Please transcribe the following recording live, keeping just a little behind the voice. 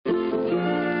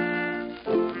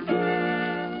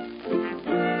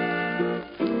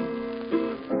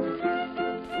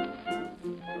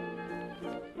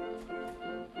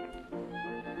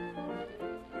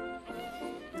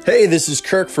Hey, this is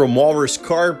Kirk from Walrus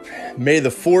Carp. May the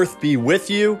 4th be with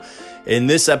you. In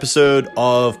this episode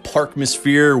of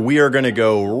Parkmosphere, we are going to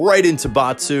go right into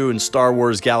Batuu and Star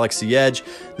Wars Galaxy Edge.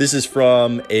 This is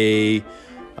from a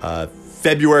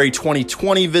February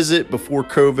 2020 visit before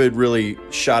COVID really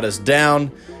shot us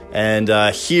down. And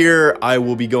here I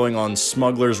will be going on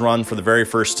Smuggler's Run for the very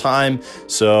first time.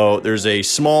 So there's a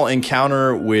small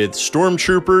encounter with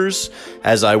stormtroopers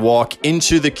as I walk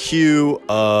into the queue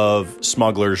of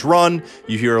Smuggler's Run.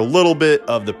 You hear a little bit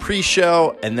of the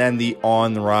pre-show and then the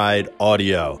on-ride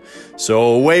audio.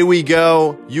 So away we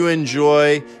go. You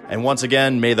enjoy. And once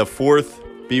again, may the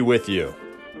 4th be with you.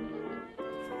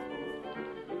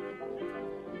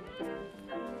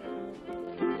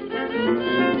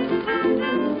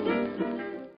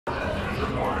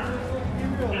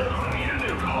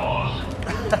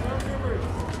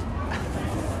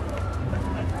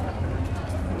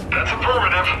 That's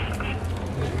affirmative.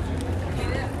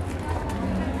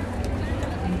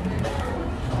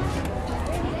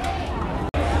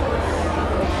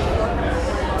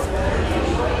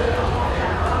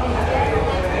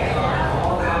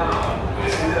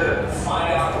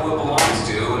 Find out who it belongs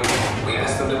to, and we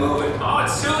ask them to move it. Oh,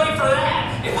 it's too late for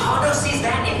that. If Hondo sees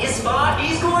that in his spot,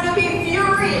 he's going to be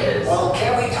furious. Well,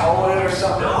 can't we tow it or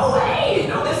something? No way.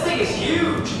 No, this thing is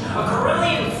huge. A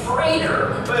Corellian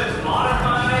freighter, but it's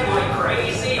modified like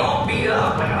crazy, all beat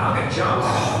up like a hunk of junk.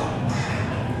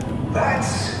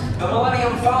 That's the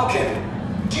Millennium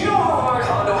Falcon. Do you know how hard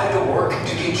Hondo had to work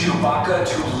to get Chewbacca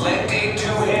to lend it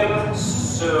to him?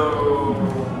 So,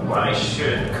 I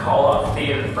should call off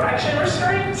the infraction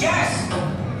restraints? Yes!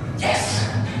 Yes!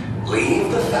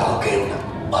 Leave the Falcon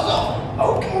alone,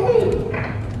 okay?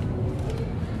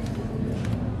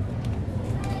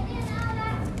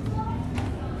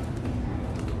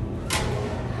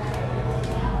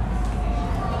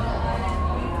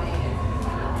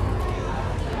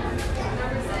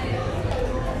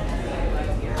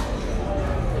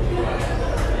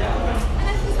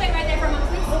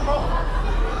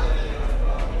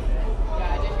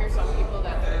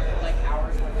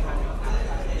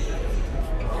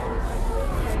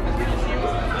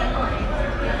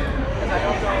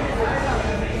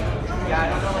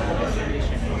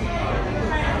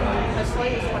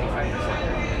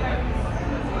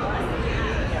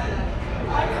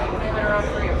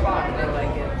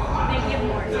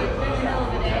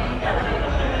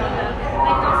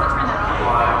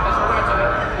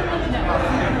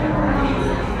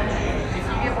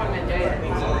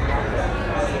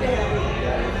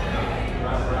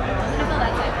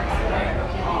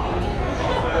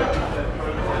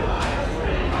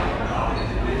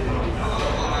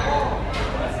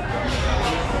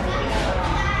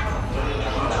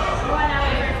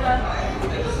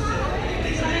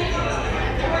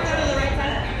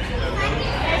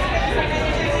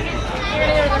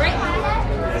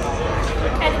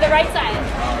 Right side.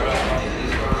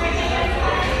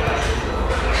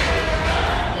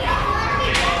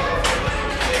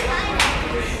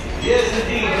 Yes,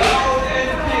 indeed. Loud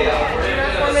and clear.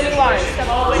 Transform into lines. Step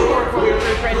all the way forward for your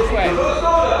group right this way.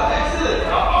 Excellent.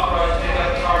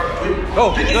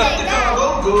 Oh, good.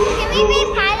 Can we be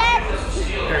pilots?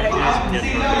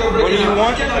 What do you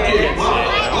want? You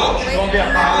want to be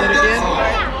a pilot again?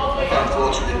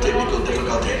 Unfortunate technical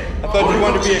difficulty. I thought you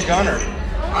wanted to be a gunner.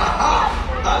 Aha!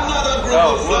 Another group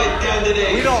of flight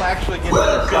candidates. We don't actually get to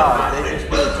Welcome, decide. my They friends.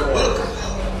 just do it Welcome, for us.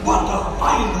 welcome. What a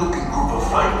fine-looking group of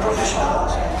fine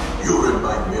professionals. You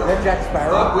remind me of That Jack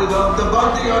Sparrow? without the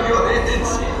bounty on your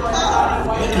heads.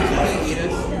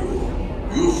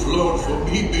 You've flown for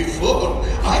me before.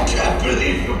 I can't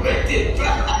believe you made it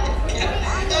back.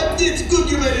 It's good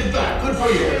you made it back. Good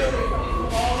for you.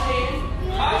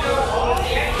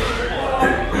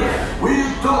 We'll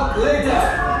talk later.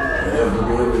 I have to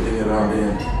do everything around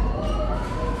here.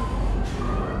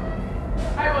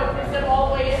 Alright, well, step all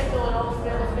the way in, fill in all the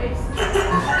spare space.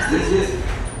 Yes.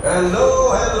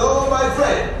 Hello, my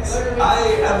friends. I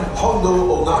am Hondo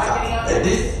Onaka, and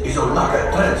this is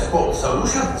Onaka Transport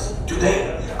Solutions.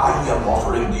 Today, I am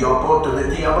offering the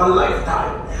opportunity of a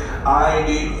lifetime. I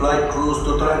need flight crews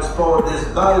to transport this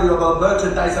valuable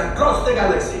merchandise across the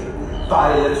galaxy.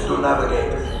 Pilots to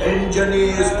navigate,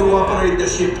 engineers to operate the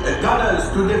ship, and gunners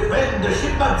to defend the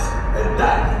shipments. And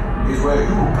that is where you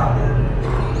come in.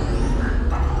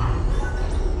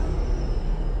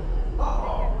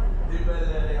 The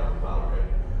Millennium Falcon.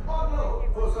 En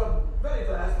route for some very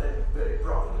fast and very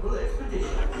profitable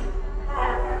expedition.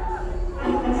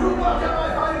 Chewbacca, my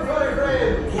fine furry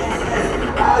friend! Yes,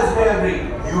 as Mary,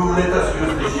 you let us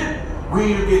use the ship.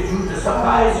 We'll get you the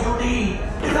supplies you need.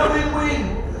 It's a win-win.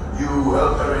 You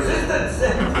help the resistance,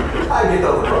 and I I get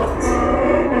those profits.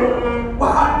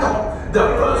 What? The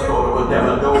first order will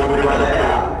never know we were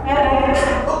there.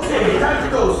 Okay, time to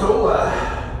go, so,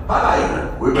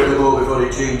 bye-bye. We better go before he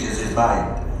changes his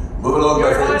mind. Move along,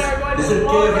 my friends. Listen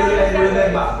carefully and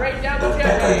remember, the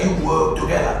better you work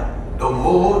together, the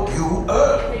more you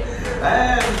earn.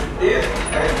 And if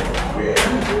and when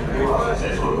you are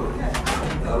successful,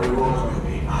 the rewards will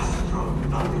be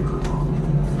astronomical.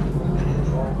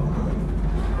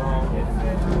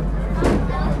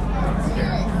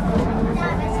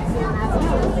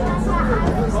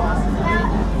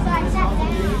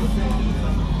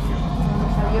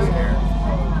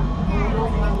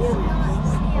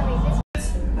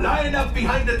 Line up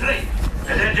behind the train.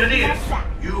 And engineers,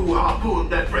 you harpooned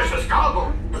that precious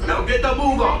cargo. Now get the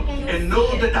move on and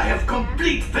know that I have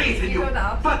complete faith in you.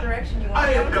 But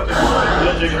I am coming.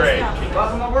 Those are great.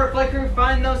 Welcome aboard, flight crew.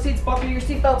 Find those seats. Buckle your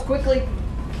seatbelts quickly.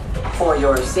 For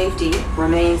your safety,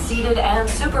 remain seated and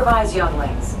supervise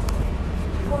younglings.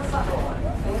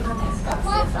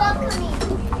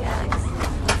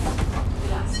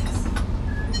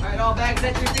 Alright, all bags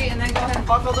at your feet, and then go ahead and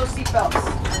buckle those seatbelts.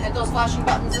 And hit those flashing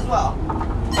buttons as well.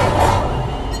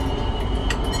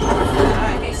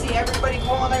 Alright, AC, everybody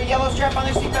pull on their yellow strap on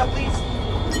their seatbelt, please.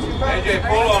 AJ,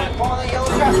 pull on it. Pull on the yellow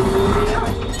strap.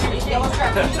 Yellow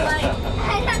strap.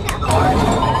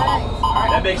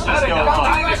 That makes us go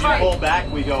up. If you pull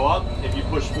back, we go up. If you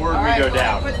push forward, we go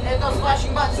down. Hit those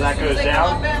flashing buttons. So that goes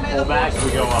down, pull back,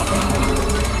 we go up.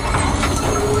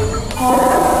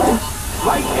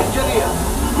 Flight engineer,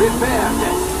 repair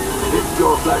this. Hit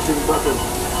your flashing button.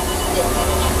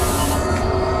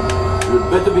 You'd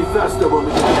better be faster when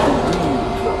we get into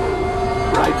real trouble.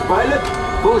 Right, pilot,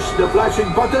 push the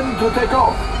flashing button to take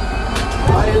off.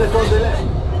 Pilot on the left,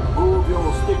 move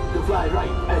your stick to fly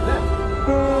right and left.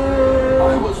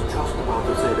 I was just about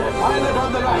to say that. Pilot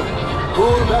on the right,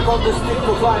 pull back on the stick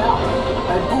to fly out,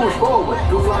 and push forward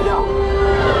to fly down.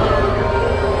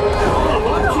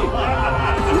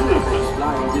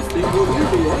 Flying this thing will you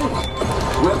be, eh?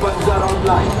 Weapons are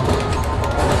online.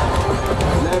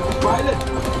 Left pilot,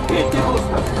 hit the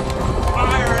booster.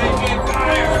 Fire, AJ,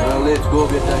 fire! Well, let's go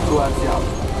get that Guan.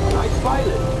 Right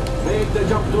pilot, make the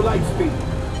jump to light speed.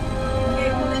 Okay,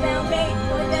 pull it down, babe.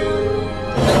 Pull it down.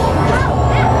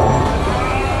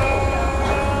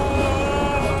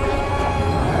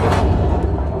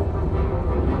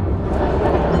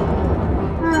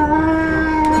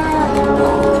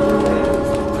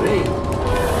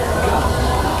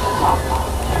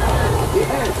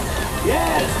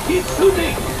 Yes, keep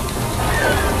shooting!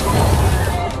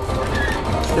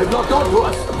 They've locked on to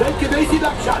us. Take evasive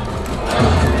action!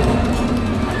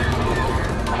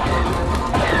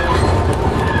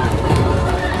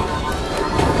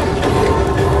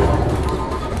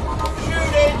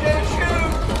 Shoot, AJ,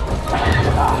 shoot!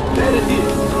 Ah, there it is.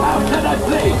 After that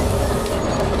plane.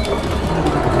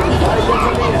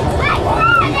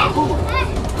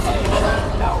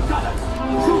 Now, gunners,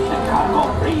 shoot the cargo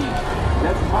free.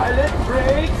 Left pilot,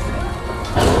 brakes.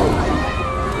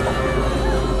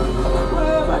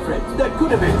 Well, my friends, that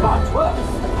could have been much worse.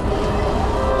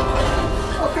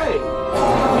 Okay,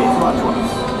 it's much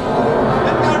worse.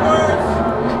 That got worse!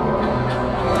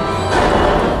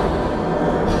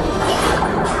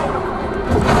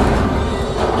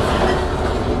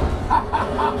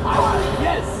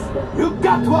 Yes, you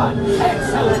got one.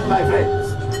 Excellent, my friends.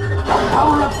 The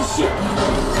power of the ship.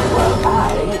 Well, I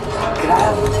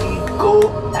gravity go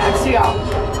axial.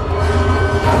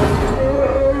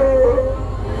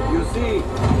 You see,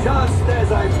 just as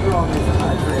I promised,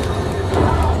 my friend.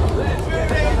 Now, let's get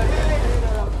the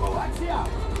elevator out. Go axial.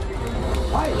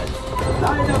 Pilots,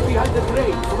 line up behind the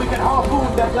train so we can harpoon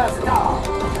that last car.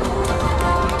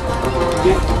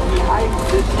 Get behind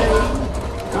the train.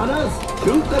 Gunners,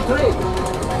 shoot the train.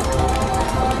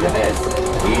 Yes,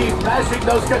 keep mashing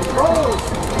those controls.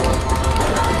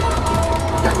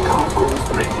 The cargo's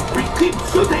ready. We keep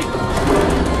shooting.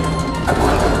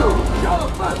 Good job,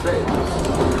 my friends.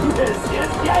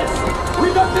 Yes. We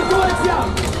got the coaxium.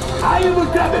 I will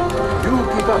grab it. You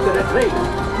keep after the train.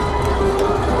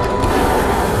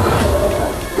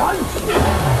 Gunship.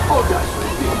 Oh, that's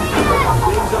ridiculous.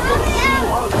 Things are going too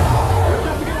hard. You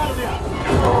have to get out of there.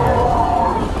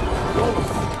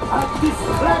 A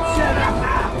distraction.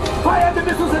 Fire the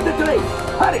missiles at the train.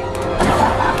 Hurry.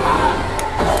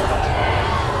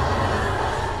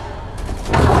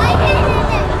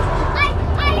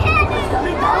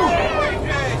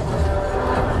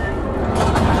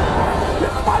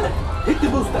 Pilot, hit the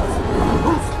boosters.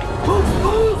 Boost.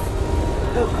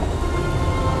 Look,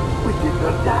 we did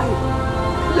not die.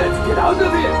 Let's get out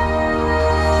of here.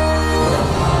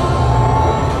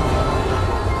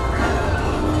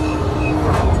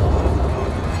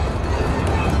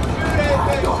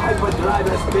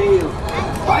 sail.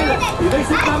 Pilot,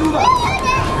 evasive maneuver.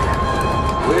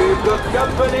 We've got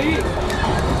company.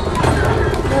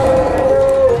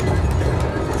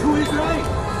 Two is right.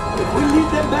 If we lead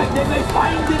them back, they may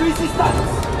find the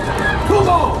resistance. Two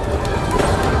more.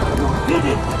 You did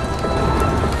it.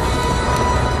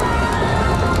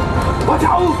 Watch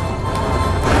out!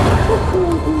 Oh,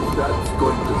 that's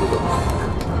going to be the mark.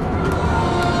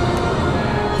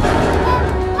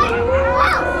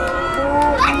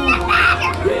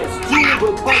 Yes, Julie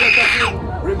will pilot us in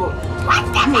remote.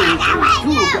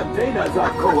 Two containers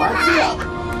are coaxial.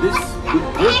 This will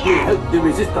greatly help the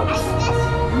resistance.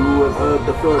 You have heard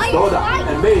the First Order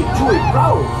and made Chewie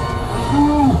proud.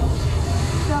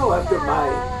 Now, after my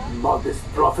modest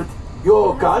profit,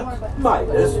 your cut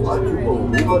minus what you owe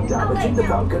for damaging the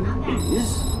Falcon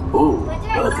is... Oh,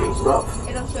 that is rough.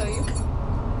 It'll show you.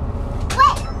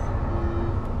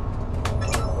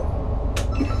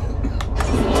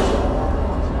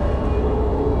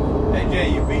 Hey Jay,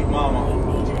 you beat Mama.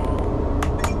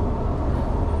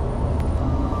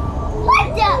 What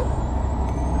the?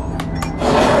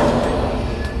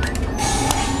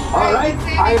 All right,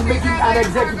 I am making an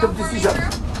executive decision.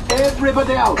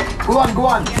 Everybody out. Go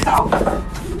on. Out.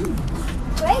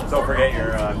 Don't forget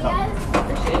your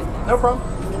cup. No problem.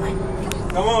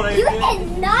 Come on, You Adrian.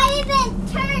 did not even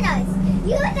turn us.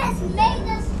 You just made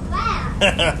us laugh.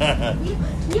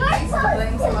 You're so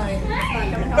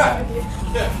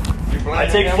I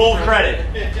take full credit.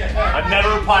 I've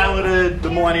never piloted the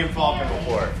Millennium Falcon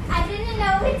before. I didn't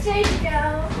know which way to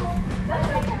go.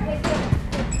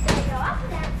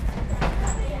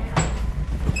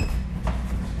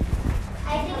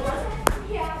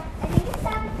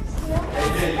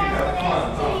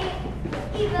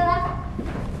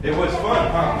 It was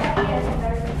fun, huh?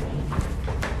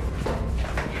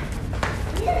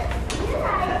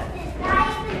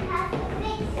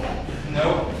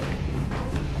 No.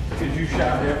 Because you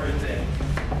shot everything.